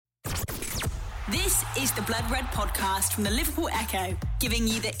This is the Blood Red podcast from the Liverpool Echo, giving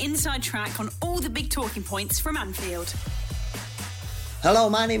you the inside track on all the big talking points from Anfield. Hello,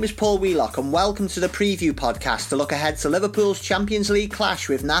 my name is Paul Wheelock and welcome to the preview podcast to look ahead to Liverpool's Champions League clash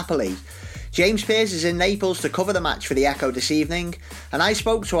with Napoli. James Pearce is in Naples to cover the match for the Echo this evening, and I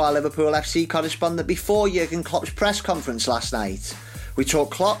spoke to our Liverpool FC correspondent before Jurgen Klopp's press conference last night. We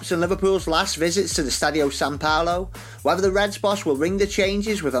talked Klopp's and Liverpool's last visits to the Stadio San Paolo, whether the Reds boss will ring the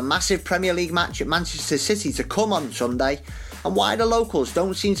changes with a massive Premier League match at Manchester City to come on Sunday, and why the locals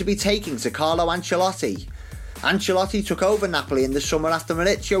don't seem to be taking to Carlo Ancelotti. Ancelotti took over Napoli in the summer after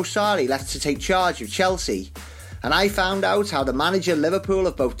Maurizio Sarri left to take charge of Chelsea, and I found out how the manager Liverpool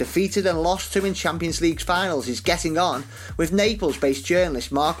have both defeated and lost to in Champions League finals is getting on with Naples-based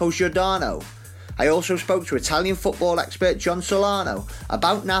journalist Marco Giordano. I also spoke to Italian football expert John Solano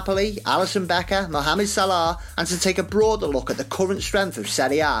about Napoli, Alisson Becker, Mohamed Salah, and to take a broader look at the current strength of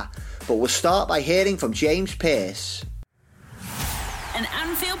Serie A. But we'll start by hearing from James Pearce. An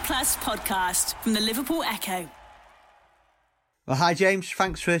Anfield Plus podcast from the Liverpool Echo. Well, hi James,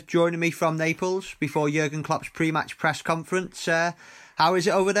 thanks for joining me from Naples before Jurgen Klopp's pre-match press conference. How is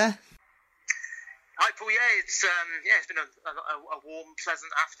it over there? Hi Paul, it's been a warm,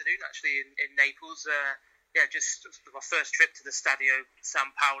 pleasant afternoon actually in Naples. Just my first trip to the Stadio San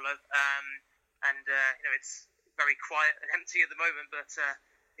Paolo, and it's very quiet and empty at the moment. But I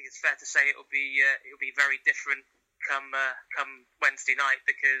think it's fair to say it'll be very different come Wednesday night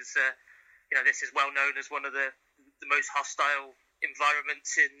because this is well known as one of the most hostile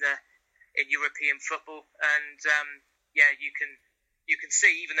environments in European football, and you can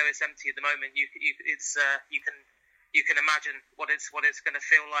see, even though it's empty at the moment, you can imagine what it's going to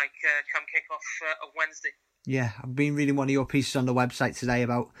feel like come kick-off on Wednesday. Yeah, I've been reading one of your pieces on the website today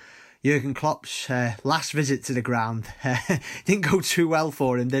about Jurgen Klopp's last visit to the ground. Didn't go too well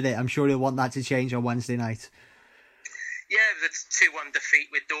for him, did it? I'm sure he'll want that to change on Wednesday night. Yeah, it was a 2-1 defeat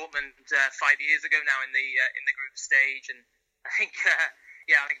with Dortmund 5 years ago now in the group stage, and I think.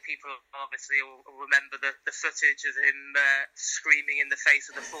 I think people obviously will remember the footage of him screaming in the face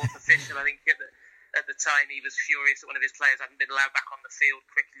of the fourth official. I think at the time he was furious that one of his players hadn't been allowed back on the field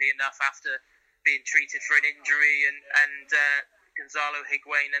quickly enough after being treated for an injury, and Gonzalo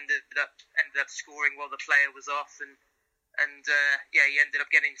Higuain ended up scoring while the player was off, and he ended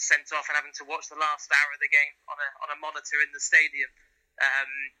up getting sent off and having to watch the last hour of the game on a monitor in the stadium.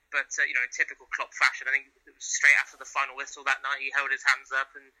 But in typical Klopp fashion, I think it was straight after the final whistle that night, he held his hands up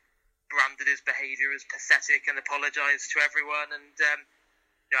and branded his behaviour as pathetic and apologised to everyone. And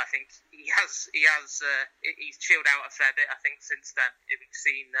I think he's chilled out a fair bit. I think since then, we've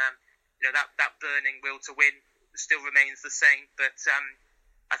seen that burning will to win still remains the same. But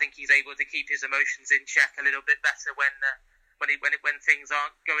I think he's able to keep his emotions in check a little bit better when things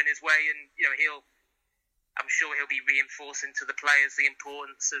aren't going his way, and I'm sure he'll be reinforcing to the players the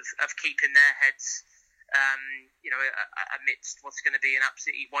importance of keeping their heads, amidst what's going to be an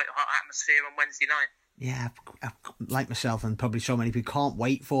absolutely white-hot atmosphere on Wednesday night. Yeah, like myself and probably so many people can't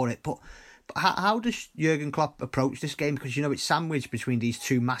wait for it. But how does Jurgen Klopp approach this game? Because, it's sandwiched between these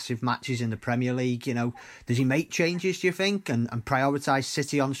two massive matches in the Premier League. Does he make changes, do you think, and prioritise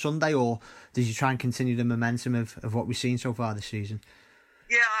City on Sunday, or does he try and continue the momentum of what we've seen so far this season?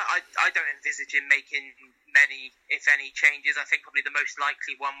 Yeah, I don't envisage him making many, if any, changes. I think probably the most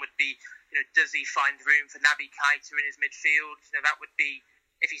likely one would be, does he find room for Naby Keita in his midfield? That would be,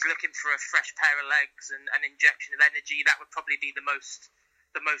 if he's looking for a fresh pair of legs and an injection of energy, that would probably be the most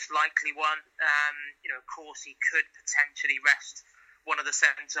likely one. Of course, he could potentially rest one of the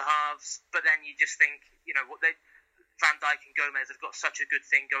centre halves, but then you just think, Van Dijk and Gomez have got such a good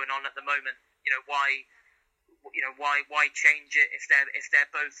thing going on at the moment. Why change it if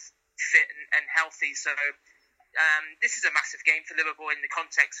they're both fit and healthy? So this is a massive game for Liverpool in the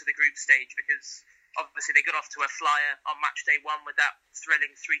context of the group stage, because obviously they got off to a flyer on match day one with that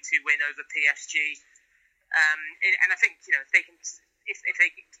thrilling 3-2 win over PSG, and I think if they can,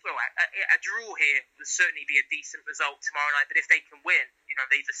 a draw here would certainly be a decent result tomorrow night. But if they can win,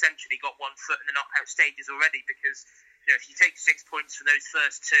 they've essentially got 1 foot in the knockout stages already, because if you take 6 points from those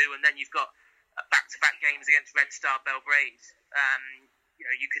first two, and then you've got back-to-back games against Red Star Belgrade,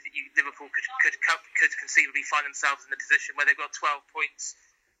 Liverpool could conceivably find themselves in the position where they've got 12 points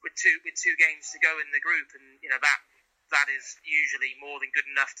with two games to go in the group, and that is usually more than good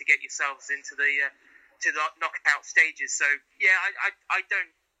enough to get yourselves into the knockout stages. So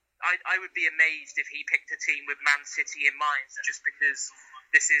I would be amazed if he picked a team with Man City in mind, just because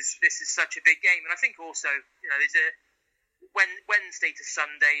this is such a big game. And I think also there's Wednesday to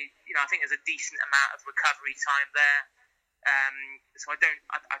Sunday, I think there's a decent amount of recovery time there. So I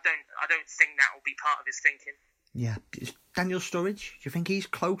don't think that will be part of his thinking. Yeah, Daniel Sturridge, do you think he's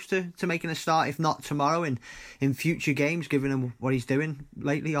close to making a start, if not tomorrow, in future games, given him what he's doing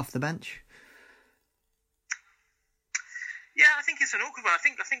lately off the bench? Yeah, I think it's an awkward one. I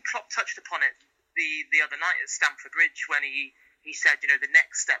think Klopp touched upon it the other night at Stamford Bridge when he said, the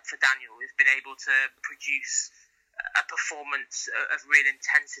next step for Daniel is being able to produce a performance of real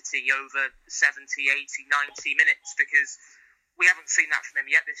intensity over 70, 80, 90 minutes, because we haven't seen that from him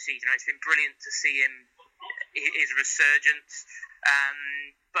yet this season. It's been brilliant to see him, his resurgence,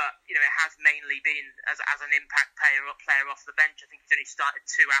 but it has mainly been as an impact player off the bench. I think he's only started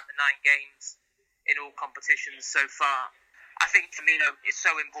 2 out of the 9 games in all competitions so far. I think for me, it's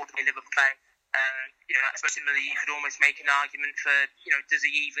so important in Liverpool playing. Especially you could almost make an argument for, does he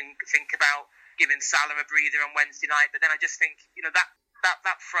even think about giving Salah a breather on Wednesday night? But then I just think,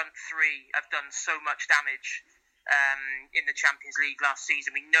 that front three have done so much damage in the Champions League last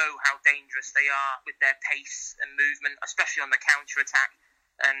season. We know how dangerous they are with their pace and movement, especially on the counter-attack.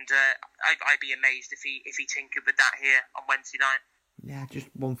 And I'd be amazed if he tinkered with that here on Wednesday night. Yeah, just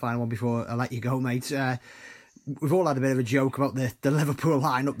one final one before I let you go, mate. We've all had a bit of a joke about the Liverpool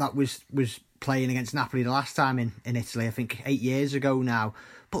lineup that was playing against Napoli the last time in Italy, I think 8 years ago now.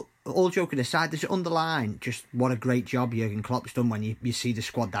 But all joking aside, does it underline just what a great job Jurgen Klopp's done when you see the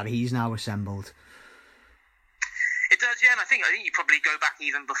squad that he's now assembled? It does, yeah, and I think you probably go back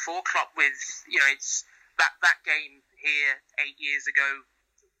even before Klopp with, it's that game here 8 years ago,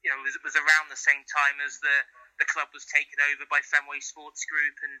 was around the same time as the club was taken over by Fenway Sports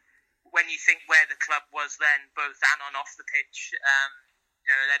Group, and when you think where the club was then, both and on off the pitch,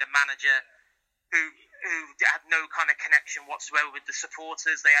 they had a manager who had no kind of connection whatsoever with the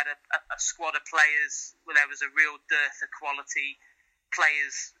supporters. They had a squad of players where there was a real dearth of quality.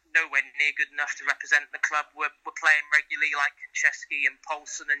 Players nowhere near good enough to represent the club were playing regularly, like Konchesky and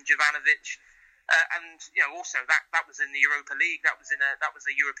Poulsen and Jovanovic. And also that was in the Europa League. That was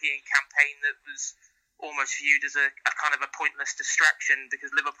a European campaign that was almost viewed as a kind of a pointless distraction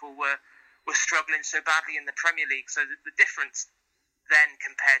because Liverpool were struggling so badly in the Premier League. So the difference then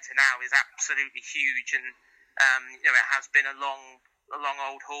compared to now is absolutely huge, and it has been a long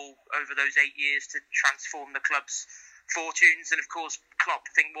old haul over those 8 years to transform the club's fortunes. And of course, Klopp,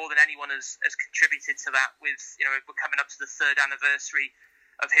 I think more than anyone has contributed to that. With we're coming up to the 3rd anniversary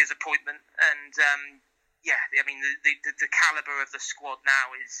of his appointment, and the calibre of the squad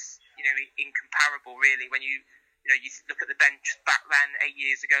now is incomparable, really. When you look at the bench back then 8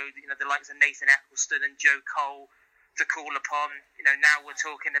 years ago, the likes of Nathan Eccleston and Joe Cole to call upon. Now we're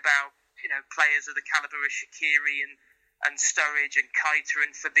talking about players of the calibre of Shaqiri and Sturridge and Keita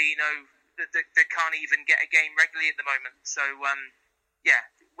and Fabinho that can't even get a game regularly at the moment. So when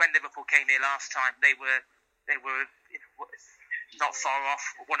Liverpool came here last time, they were not far off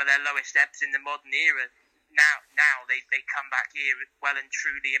one of their lowest ebbs in the modern era. Now they come back here well and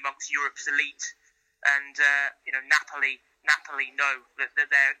truly amongst Europe's elite, and Napoli know that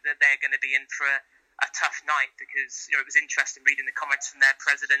they're going to be in for a tough night, because it was interesting reading the comments from their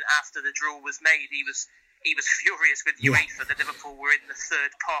president after the draw was made. He was furious with UEFA that Liverpool were in the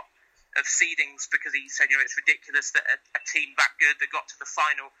 3rd pot of seedings, because he said it's ridiculous that a team that good that got to the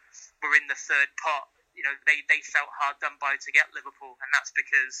final were in the 3rd pot. They felt hard done by to get Liverpool, and that's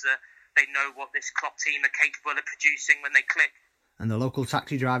because they know what this Klopp team are capable of producing when they click. And the local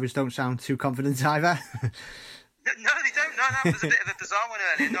taxi drivers don't sound too confident either. No, they don't. No, that was a bit of a bizarre one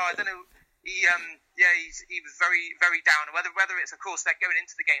earlier. No, I don't know. He was very, very down. Whether it's, of course, they're going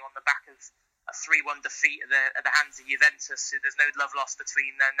into the game on the back of a 3-1 defeat at the hands of Juventus. So there's no love lost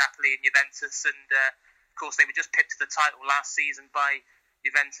between Napoli and Juventus, and of course they were just pipped to the title last season by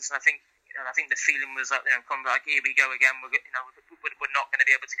Juventus. And I think the feeling was like, here we go again. We're not going to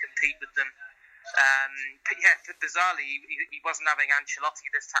be able to compete with them. But bizarrely, he wasn't having Ancelotti,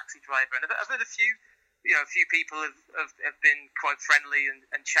 this taxi driver, and I've heard a few people have been quite friendly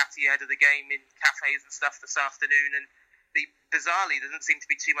and chatty ahead of the game in cafes and stuff this afternoon, and bizarrely there doesn't seem to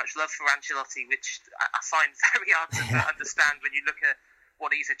be too much love for Ancelotti, which I find very hard to understand when you look at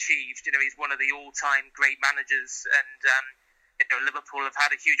what he's achieved. He's one of the all-time great managers, and Liverpool have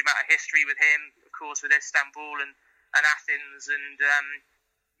had a huge amount of history with him, of course, with Istanbul and Athens, and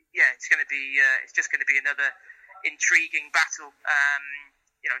it's just going to be another intriguing battle.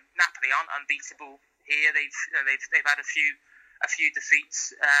 Napoli aren't unbeatable here. They've had a few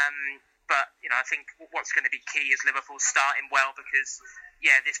defeats, but I think what's going to be key is Liverpool starting well, because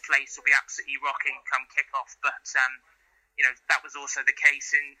this place will be absolutely rocking come kick-off. But that was also the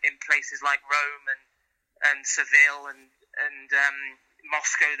case in places like Rome and Seville and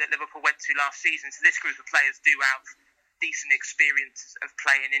Moscow that Liverpool went to last season. So this group of players do have decent experience of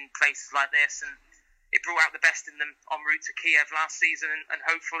playing in places like this, and it brought out the best in them en route to Kiev last season, and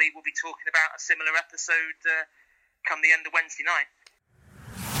hopefully we'll be talking about a similar episode come the end of Wednesday night.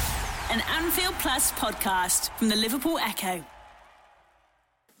 An Anfield Plus podcast from the Liverpool Echo.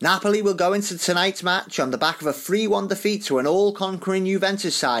 Napoli will go into tonight's match on the back of a 3-1 defeat to an all-conquering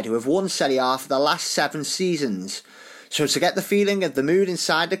Juventus side who have won Serie A for the last 7 seasons. So to get the feeling of the mood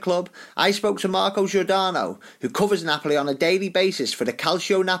inside the club, I spoke to Marco Giordano, who covers Napoli on a daily basis for the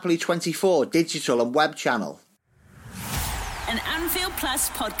Calcio Napoli 24 digital and web channel. An Anfield Plus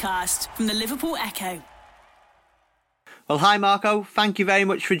podcast from the Liverpool Echo. Well, hi Marco, thank you very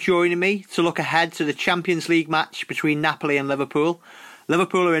much for joining me to look ahead to the Champions League match between Napoli and Liverpool.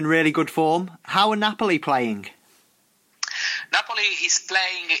 Liverpool are in really good form. How are Napoli playing? Napoli is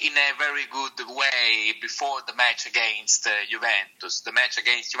playing in a very good way before the match against Juventus. The match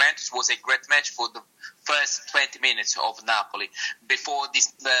against Juventus was a great match for the first 20 minutes of Napoli. Before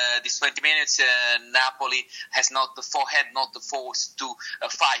this 20 minutes, Napoli had not the force to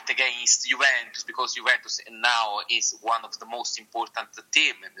fight against Juventus, because Juventus now is one of the most important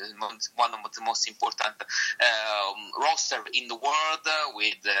team, one of the most important roster in the world,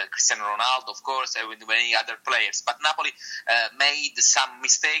 with Cristiano Ronaldo, of course, and with many other players. But Napoli made some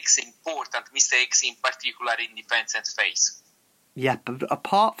mistakes, important mistakes, in particular in defence and space. Yeah, but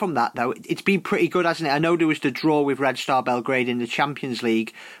apart from that, though, it's been pretty good, hasn't it? I know there was the draw with Red Star Belgrade in the Champions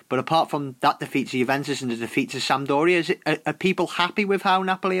League, but apart from that defeat to Juventus and the defeat to Sampdoria, are people happy with how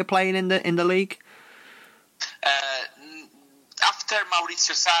Napoli are playing in the league? After when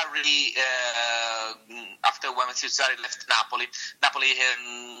Maurizio Sarri left Napoli, Napoli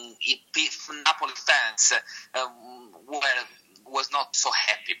fans was not so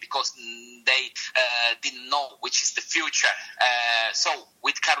happy, because they didn't know which is the future. So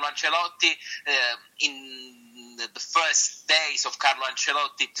with Carlo Ancelotti, in the first days of Carlo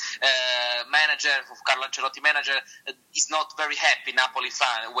Ancelotti manager, is not very happy. Napoli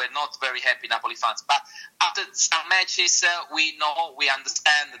fans were not very happy. Napoli fans, but after some matches, we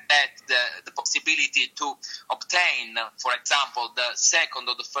understand that the possibility to obtain, for example, the second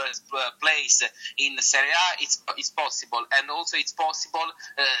or the first place in Serie A is possible, and also it's possible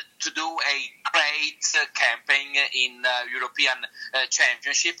to do a great campaign in European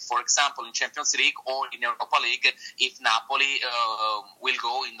Championship, for example, in Champions League or in Europa League, if Napoli will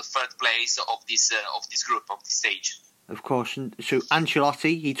go in the third place of this group, of this stage. Of course. So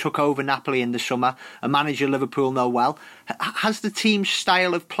Ancelotti, he took over Napoli in the summer, a manager Liverpool know well. Has the team's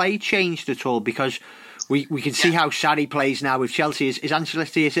style of play changed at all? Because we can see how Sarri plays now with Chelsea. Is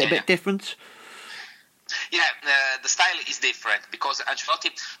Ancelotti, is it a bit different? Yeah, the style is different, because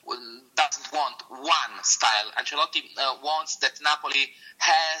Ancelotti doesn't want one style. Ancelotti wants that Napoli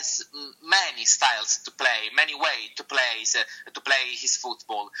has many styles to play, many ways to play his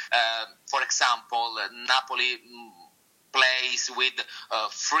football. For example, Napoli plays with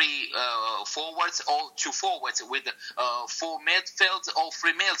 3 forwards or 2 forwards, with 4 midfields or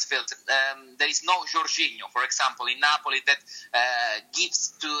 3 midfields. There is no Jorginho, for example, in Napoli, that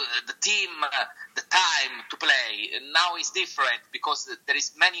gives to the team the time to play. Now it's different, because there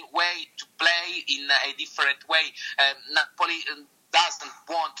is many ways to play in a different way. Napoli doesn't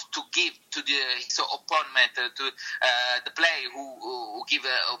want to give to his opponent, to the player who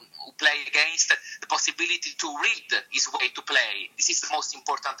play against, the possibility to read his way to play. This is the most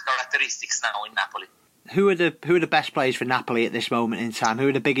important characteristics now in Napoli. Who are the best players for Napoli at this moment in time? Who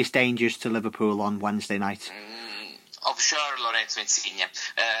are the biggest dangers to Liverpool on Wednesday night? Of sure, Lorenzo Insigne.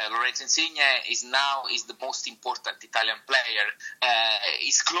 Lorenzo Insigne is the most important Italian player.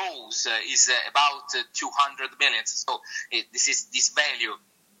 Is close, is about 200 million. So this is this value.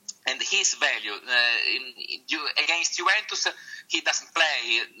 And his value against Juventus, he doesn't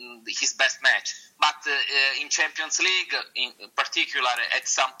play his best match. But in Champions League, in particular at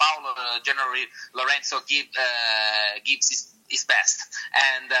San Paolo, generally Lorenzo gives his best.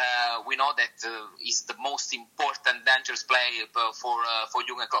 And we know that he's the most important, dangerous player for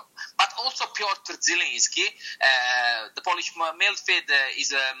Jurgen Klopp. But also Piotr Zielinski, the Polish midfield,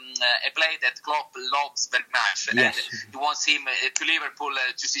 is a player that Klopp loves very much. Yes. And he wants him to Liverpool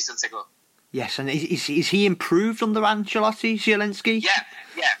 2 seasons ago. Yes, and is he improved under Ancelotti, Zielinski?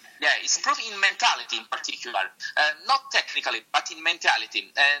 Yeah, he's improved in mentality in particular. Not technically, but in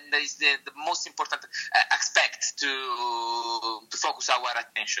mentality. And that is the most important aspect to focus our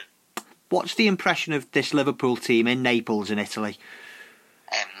attention. What's the impression of this Liverpool team in Naples in Italy?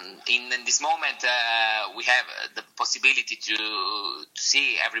 In this moment, we have the possibility to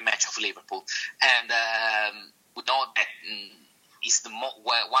see every match of Liverpool. And we know that is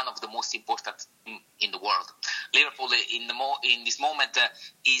one of the most important in the world. Liverpool in this moment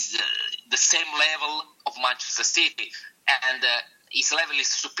is the same level of Manchester City, and his level is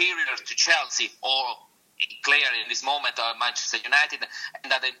superior to Chelsea or clear in this moment Manchester United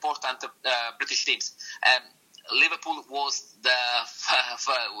and other important British teams. Liverpool was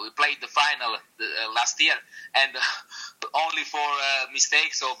we played the final last year, and only for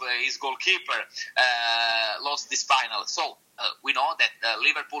mistakes of his goalkeeper lost this final. So we know that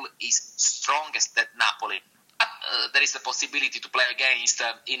Liverpool is strongest at Napoli. There is a possibility to play against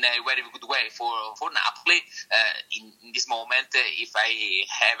in a very good way for Napoli. In this moment, if I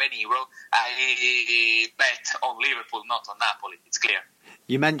have an euro, I bet on Liverpool, not on Napoli. It's clear.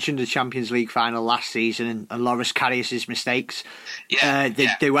 You mentioned the Champions League final last season and Loris Karius' mistakes.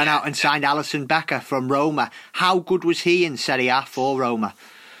 They went out and signed Alisson Becker from Roma. How good was he in Serie A for Roma?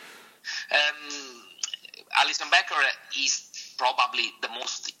 Alisson Becker is probably the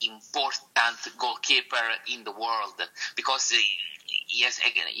most important goalkeeper in the world because he has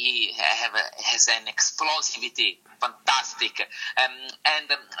an explosivity, fantastic, and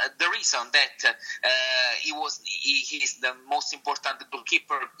the reason that he is the most important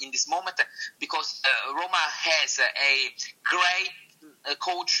goalkeeper in this moment because Roma has a great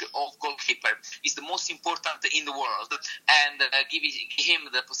coach of goalkeeper. Is the most important in the world, and give him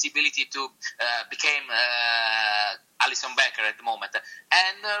the possibility to become Alisson Becker at the moment.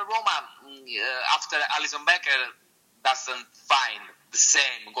 And Roma, after Alisson Becker, doesn't find the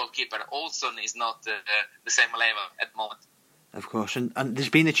same goalkeeper. Olsen is not the same level at the moment. Of course, and there's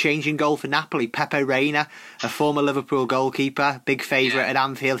been a change in goal for Napoli. Pepe Reina, a former Liverpool goalkeeper, big favourite at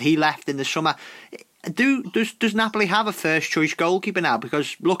Anfield, he left in the summer. Does Napoli have a first choice goalkeeper now?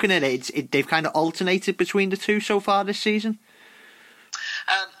 Because looking at it, they've kind of alternated between the two so far this season.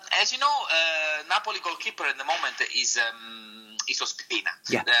 As you know, Napoli goalkeeper at the moment is Ospina.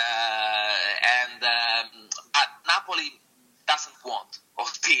 Yeah. But Napoli doesn't want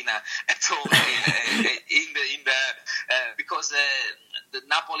Ospina at all because the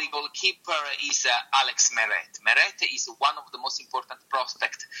Napoli goalkeeper is Alex Meret. Meret is one of the most important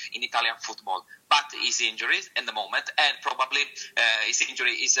prospects in Italian football, but he's injured at the moment, and probably his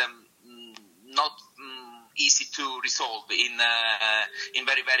injury is not easy to resolve in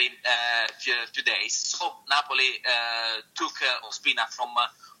very few days. So Napoli took Ospina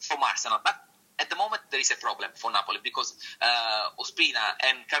from Arsenal, but at the moment there is a problem for Napoli because Ospina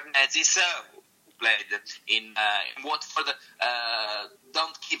and Karnezis, who played in Watford,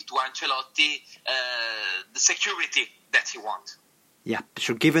 don't give to Ancelotti the security that he wants. Yeah,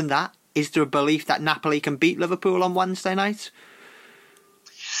 so given that, is there a belief that Napoli can beat Liverpool on Wednesday night?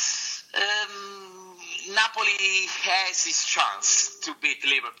 Napoli has his chance to beat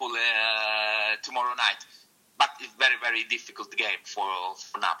Liverpool tomorrow night, but it's very, very difficult game for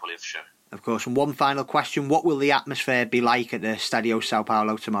Napoli, for sure. Of course, and one final question, what will the atmosphere be like at the Stadio Sao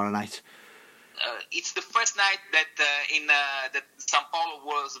Paulo tomorrow night? It's the first night that that Sao Paulo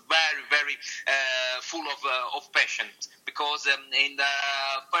was very, very full of passion because in the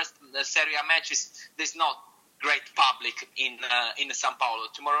first Serie A matches there's not great public in Sao Paulo.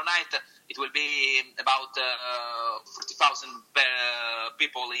 Tomorrow night it will be about 40,000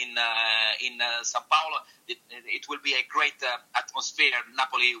 people in Sao Paulo. It will be a great atmosphere.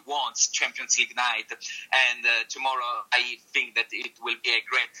 Napoli wants Champions League night, and tomorrow I think that it will be a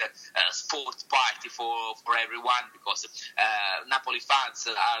great sport party for everyone because Napoli fans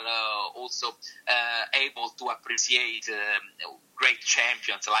are also able to appreciate great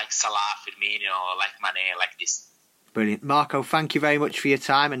champions like Salah, Firmino, like Mane, like this. Brilliant. Marco, thank you very much for your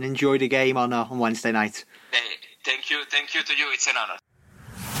time and enjoy the game on Wednesday night. Thank you to you. It's an honour.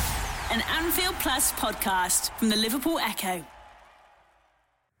 An Anfield Plus podcast from the Liverpool Echo.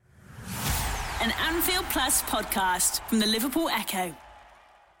 An Anfield Plus podcast from the Liverpool Echo.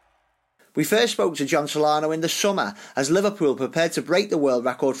 We first spoke to John Solano in the summer as Liverpool prepared to break the world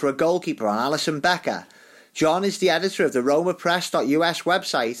record for a goalkeeper on Alisson Becker. John is the editor of the RomaPress.us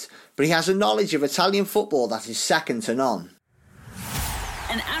website, but he has a knowledge of Italian football that is second to none.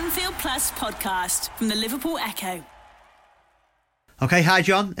 An Anfield Plus podcast from the Liverpool Echo. Okay, hi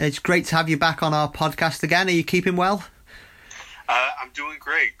John. It's great to have you back on our podcast again. Are you keeping well? I'm doing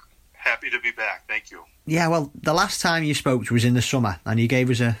great. Happy to be back. Thank you. Yeah, well, the last time you spoke was in the summer and you gave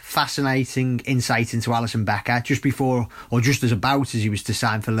us a fascinating insight into Alisson Becker just before or just as about as he was to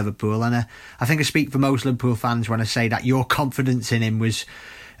sign for Liverpool. And I think I speak for most Liverpool fans when I say that your confidence in him was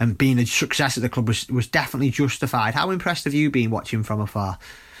and being a success at the club was definitely justified. How impressed have you been watching from afar?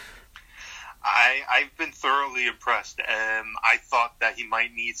 I've been thoroughly impressed. I thought that he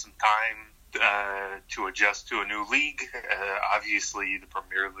might need some time to adjust to a new league. Obviously, the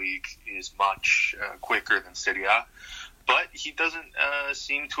Premier League is much quicker than Serie A, but he doesn't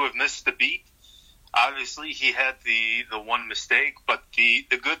seem to have missed the beat. Obviously, he had the one mistake, but the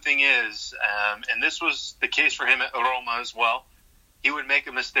good thing is, and this was the case for him at Roma as well, he would make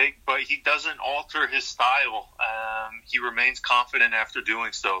a mistake, but he doesn't alter his style. He remains confident after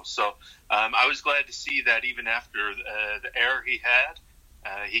doing so. So I was glad to see that even after the error he had,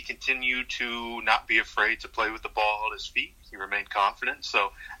 he continued to not be afraid to play with the ball at his feet. He remained confident.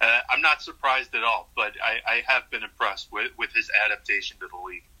 So I'm not surprised at all, but I have been impressed with his adaptation to the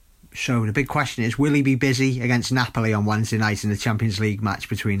league. So the big question is, will he be busy against Napoli on Wednesday night in the Champions League match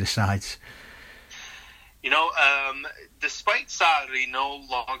between the sides? Despite Sarri no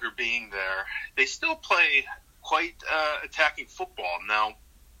longer being there, they still play quite attacking football. Now,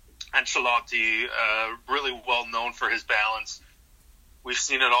 Ancelotti, really well known for his balance. We've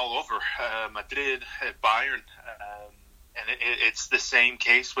seen it all over Madrid, at Bayern, and it's the same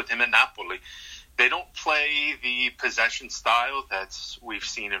case with him at Napoli. They don't play the possession style that we've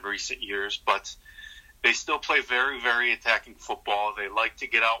seen in recent years, but they still play very, very attacking football. They like to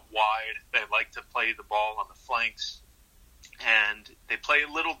get out wide. They like to play the ball on the flanks. And they play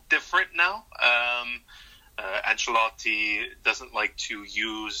a little different now. Ancelotti doesn't like to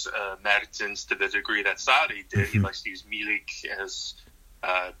use Mertens to the degree that Sarri did. He likes to use Milik as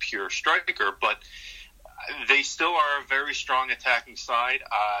pure striker. But they still are a very strong attacking side.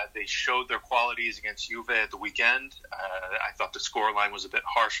 They showed their qualities against Juve at the weekend. I thought the scoreline was a bit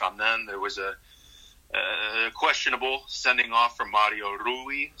harsh on them. There was a questionable sending off from Mario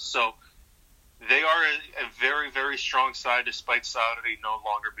Rui. So they are a very, very strong side despite Sarri no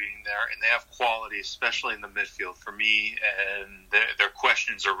longer being there. And they have quality, especially in the midfield for me. And their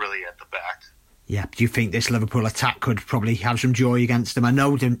questions are really at the back. Yeah, do you think this Liverpool attack could probably have some joy against them? I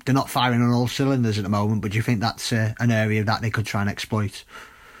know they're not firing on all cylinders at the moment, but do you think that's an area that they could try and exploit?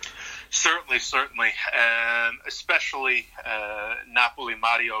 Certainly. Especially Napoli,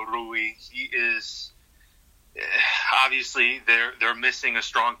 Mario Rui. He is... Obviously, they're missing a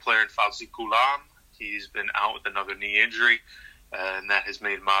strong player in Fauzi Kulam. He's been out with another knee injury, and that has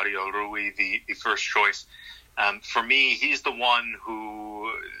made Mario Rui the first choice. For me, he's the one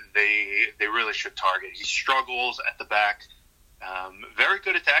who they really should target. He struggles at the back. Very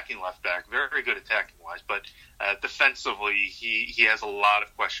good attacking left back, very good attacking wise, but defensively, he has a lot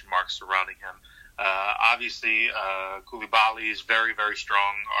of question marks surrounding him. Obviously, Koulibaly is very, very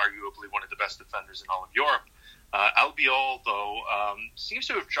strong, arguably one of the best defenders in all of Europe. Albiol, though, seems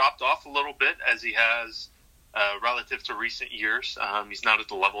to have dropped off a little bit as he has relative to recent years. He's not at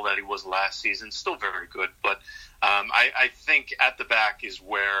the level that he was last season. Still very good, but I think at the back is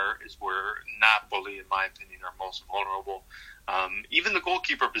where Napoli, in my opinion, are most vulnerable. Even the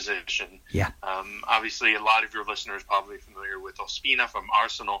goalkeeper position. Yeah. Obviously, a lot of your listeners are probably familiar with Ospina from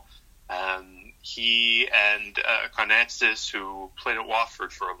Arsenal. He and Karnatsis, who played at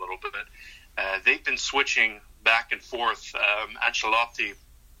Watford for a little bit, they've been switching back and forth. Ancelotti,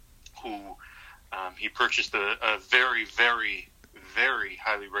 who he purchased a very, very, very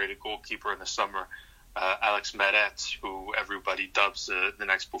highly rated goalkeeper in the summer, Alex Meret, who everybody dubs the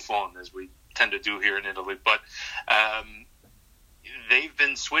next Buffon, as we tend to do here in Italy. But they've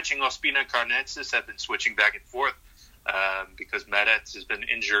been switching. Ospina and Karnatsis have been switching back and forth because Meret has been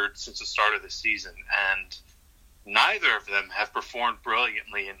injured since the start of the season, and neither of them have performed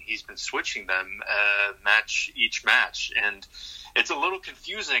brilliantly, and he's been switching them each match. And it's a little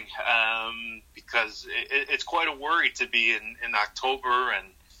confusing because it's quite a worry to be in October and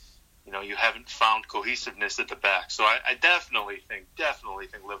you haven't found cohesiveness at the back. So I definitely think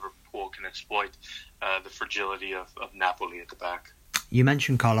Liverpool can exploit the fragility of Napoli at the back. You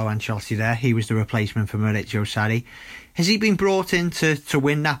mentioned Carlo Ancelotti there. He was the replacement for Maurizio Sarri. Has he been brought in to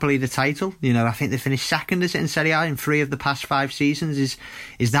win Napoli the title? I think they finished second, is it, in Serie A in 3 of the past 5 seasons?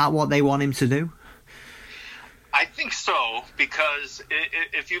 Is that what they want him to do? I think so, because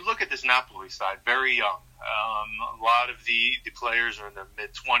if you look at this Napoli side, very young. A lot of the players are in their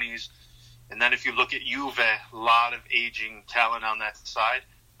mid-20s. And then if you look at Juve, a lot of aging talent on that side.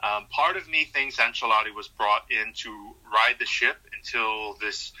 Part of me thinks Ancelotti was brought in to ride the ship until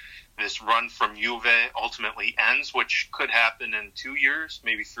this run from Juve ultimately ends, which could happen in 2 years,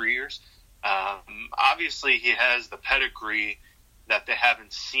 maybe 3 years. Obviously, he has the pedigree that they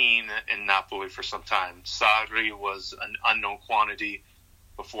haven't seen in Napoli for some time. Sarri was an unknown quantity.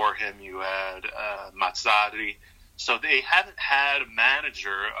 Before him, you had Mazzarri. So they haven't had a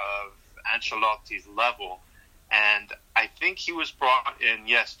manager of Ancelotti's level. And I think he was brought in,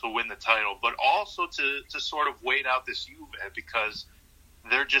 yes, to win the title, but also to sort of wait out this Juve, because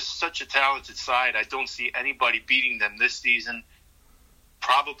they're just such a talented side. I don't see anybody beating them this season,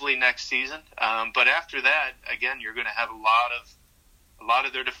 probably next season. But after that, again, you're going to have a lot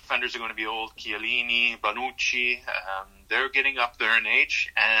of their defenders are going to be old. Chiellini, Bonucci, they're getting up there in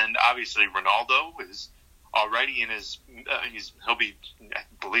age. And obviously Ronaldo is already in his, he'll be, I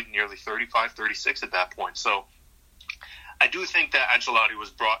believe, nearly 35, 36 at that point. So I do think that Ancelotti was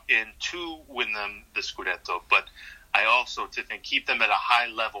brought in to win them the Scudetto, but I also think keep them at a high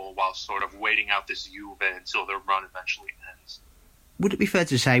level while sort of waiting out this Juve until their run eventually ends. Would it be fair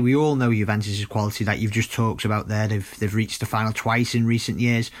to say we all know Juventus' quality that you've just talked about there? They've reached the final twice in recent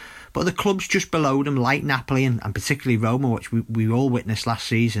years, but the clubs just below them, like Napoli and particularly Roma, which we all witnessed last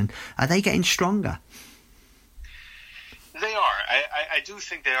season, are they getting stronger? They are. I do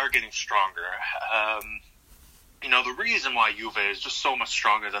think they are getting stronger. The reason why Juve is just so much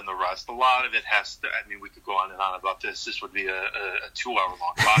stronger than the rest, a lot of it has to, I mean, we could go on and on about this. This would be a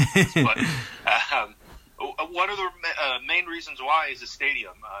 2-hour-long podcast. But one of the main reasons why is the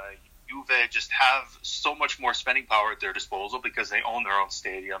stadium. Juve just have so much more spending power at their disposal because they own their own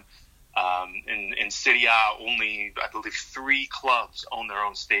stadium. In Serie A, only, I believe, 3 clubs own their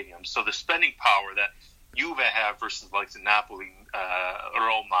own stadium. So the spending power that Juve have versus like Napoli,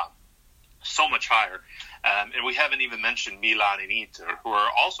 Roma, so much higher. And we haven't even mentioned Milan and Inter, who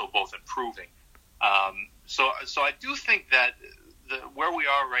are also both improving. So I do think that where we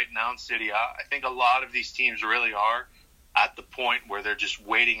are right now in Serie A, I think a lot of these teams really are at the point where they're just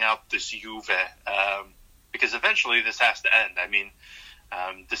waiting out this Juve, because eventually this has to end. I mean,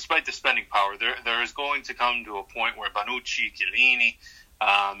 despite the spending power, there is going to come to a point where Bonucci, Chiellini,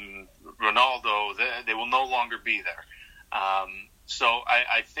 Ronaldo, they will no longer be there. So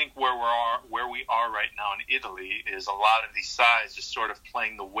I think where we are right now in Italy is a lot of these sides just sort of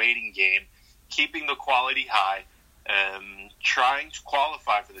playing the waiting game, keeping the quality high, trying to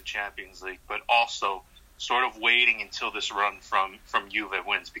qualify for the Champions League, but also sort of waiting until this run from Juve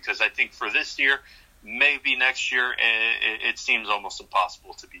wins. Because I think for this year, maybe next year, it seems almost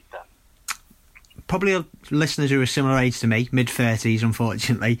impossible to beat them. Probably listeners who are similar age to me, mid-30s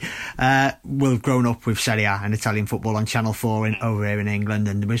unfortunately, will have grown up with Serie A and Italian football on Channel 4 over here in England,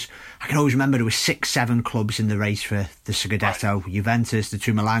 and I can always remember there were 6-7 clubs in the race for the Scudetto. Right. Juventus, the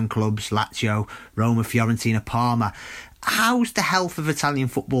 2 Milan clubs, Lazio, Roma, Fiorentina, Parma. How's the health of Italian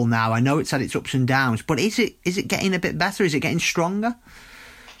football now? I know it's had its ups and downs, but is it getting a bit better? Is it getting stronger?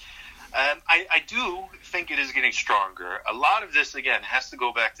 I do think it is getting stronger. A lot of this, again, has to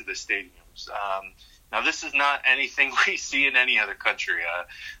go back to the stadiums. Now, this is not anything we see in any other country.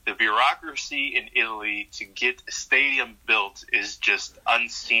 The bureaucracy in Italy to get a stadium built is just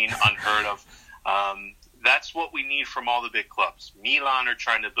unseen, unheard of. That's what we need from all the big clubs. Milan are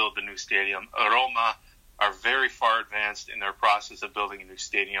trying to build a new stadium. Roma are very far advanced in their process of building a new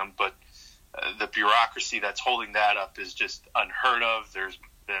stadium, but the bureaucracy that's holding that up is just unheard of. There's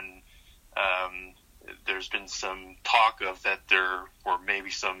been some talk of that there were maybe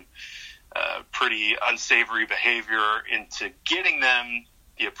some pretty unsavory behavior into getting them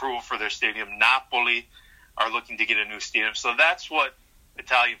the approval for their stadium. Napoli are looking to get a new stadium. So that's what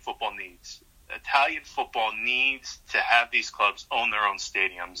Italian football needs. Italian football needs to have these clubs own their own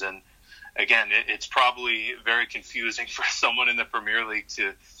stadiums. And again, it's probably very confusing for someone in the Premier League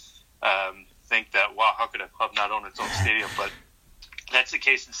to think that, wow, how could a club not own its own stadium? But that's the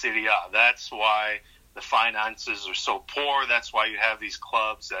case in Serie A. That's why the finances are so poor. That's why you have these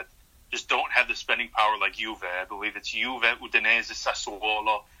clubs that just don't have the spending power like Juve. I believe it's Juve, Udinese,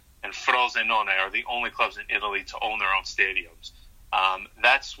 Sassuolo, and Frosinone are the only clubs in Italy to own their own stadiums.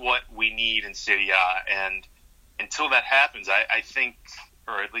 That's what we need in Serie A. And until that happens, I think,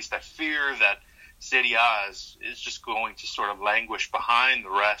 or at least I fear, that Serie A is just going to sort of languish behind the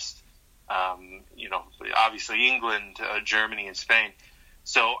rest. Obviously England, Germany, and Spain.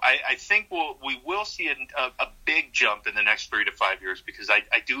 So I think we will see a big jump in the next 3 to 5 years, because I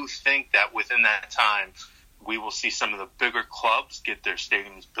do think that within that time we will see some of the bigger clubs get their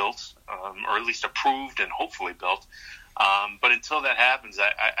stadiums built, or at least approved and hopefully built. But until that happens,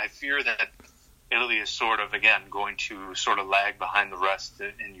 I fear that Italy is sort of, again, going to sort of lag behind the rest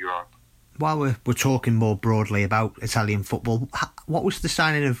in Europe. While we're talking more broadly about Italian football, what was the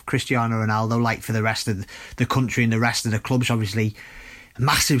signing of Cristiano Ronaldo like for the rest of the country and the rest of the clubs? Obviously, a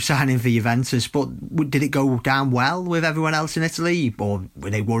massive signing for Juventus, but did it go down well with everyone else in Italy, or were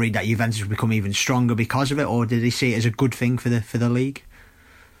they worried that Juventus would become even stronger because of it, or did they see it as a good thing for the league?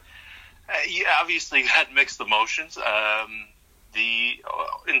 Obviously had mixed emotions.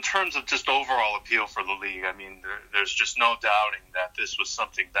 In terms of just overall appeal for the league, I mean, there's just no doubting that this was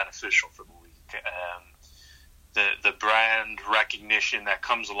something beneficial for the league. the brand recognition that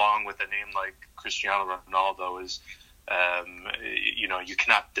comes along with a name like Cristiano Ronaldo is, you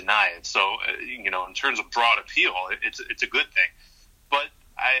cannot deny it. So, in terms of broad appeal, it's a good thing. But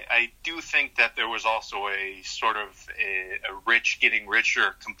I do think that there was also a sort of a rich getting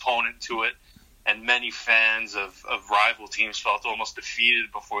richer component to it, and many fans of rival teams felt almost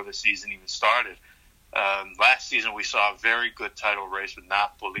defeated before the season even started. Last season we saw a very good title race with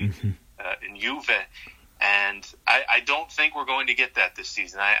Napoli and Juve, and I don't think we're going to get that this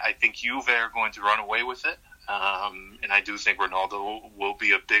season. I think Juve are going to run away with it, and I do think Ronaldo will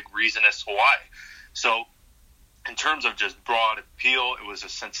be a big reason as to why. So in terms of just broad appeal, it was a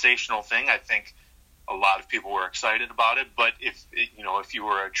sensational thing. I think a lot of people were excited about it, but if you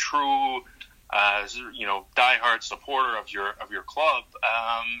were a true diehard supporter of your club,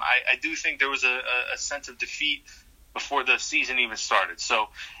 I do think there was a sense of defeat before the season even started. So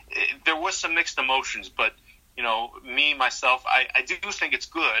there was some mixed emotions, but myself, I do think it's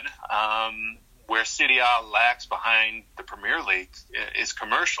good. Where Serie A lacks behind the Premier League is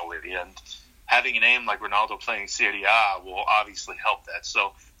commercially, and having a name like Ronaldo playing Serie A will obviously help that.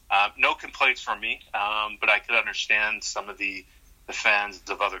 So no complaints from me, but I could understand some of the fans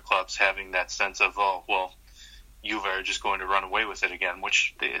of other clubs having that sense of, Juve are just going to run away with it again,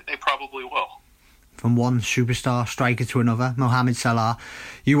 which they probably will. From one superstar striker to another, Mohamed Salah,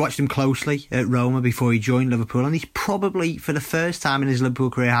 you watched him closely at Roma before he joined Liverpool, and he's probably, for the first time in his Liverpool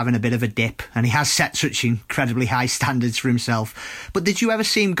career, having a bit of a dip, and he has set such incredibly high standards for himself. But did you ever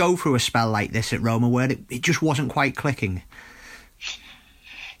see him go through a spell like this at Roma where it just wasn't quite clicking?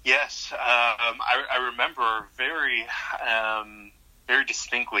 Yes, I remember very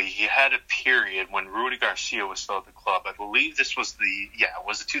distinctly. He had a period when Rudi Garcia was still at the club. I believe this was the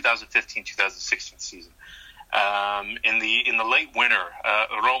 2015-2016 season. In the late winter,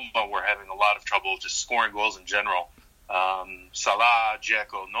 Roma were having a lot of trouble just scoring goals in general. Salah,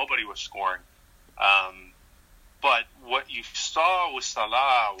 Dzeko, nobody was scoring. But what you saw with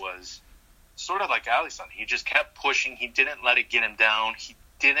Salah was sort of like Alisson. He just kept pushing. He didn't let it get him down. He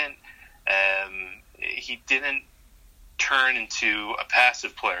didn't turn into a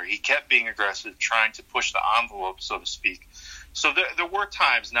passive player. He kept being aggressive, trying to push the envelope, so to speak. So there were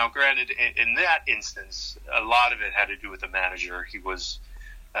times, now granted, in that instance, a lot of it had to do with the manager. He was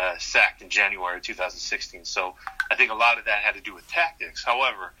sacked in January 2016, so I think a lot of that had to do with tactics.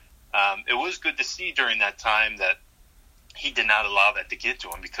 However, it was good to see during that time that he did not allow that to get to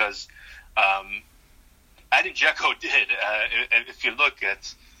him, because Edin Dzeko did. If you look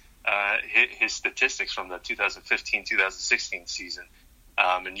at his statistics from the 2015-2016 season,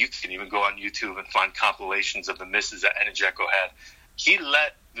 and you can even go on YouTube and find compilations of the misses that Edin Dzeko had. He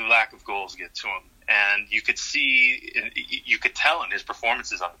let the lack of goals get to him, and you could tell in his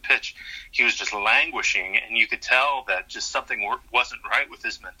performances on the pitch, he was just languishing, and you could tell that just something wasn't right with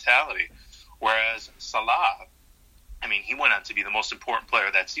his mentality. Whereas Salah, he went on to be the most important player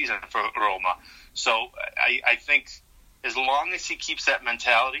that season for Roma. So I think as long as he keeps that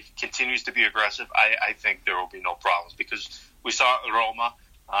mentality, continues to be aggressive, I think there will be no problems, because we saw Roma,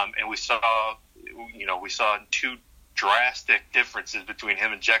 and we saw two drastic differences between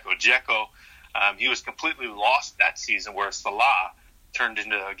him and Dzeko. Dzeko, he was completely lost that season, whereas Salah turned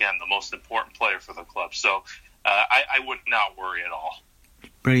into, again, the most important player for the club. So I would not worry at all.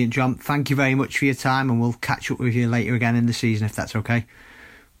 Brilliant, John. Thank you very much for your time, and we'll catch up with you later again in the season, if that's okay.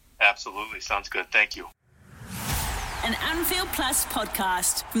 Absolutely. Sounds good. Thank you. An Anfield Plus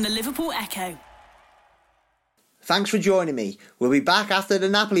podcast from the Liverpool Echo. Thanks for joining me. We'll be back after the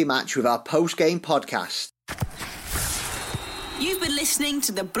Napoli match with our post-game podcast. You've been listening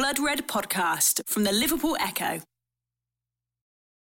to the Blood Red podcast from the Liverpool Echo.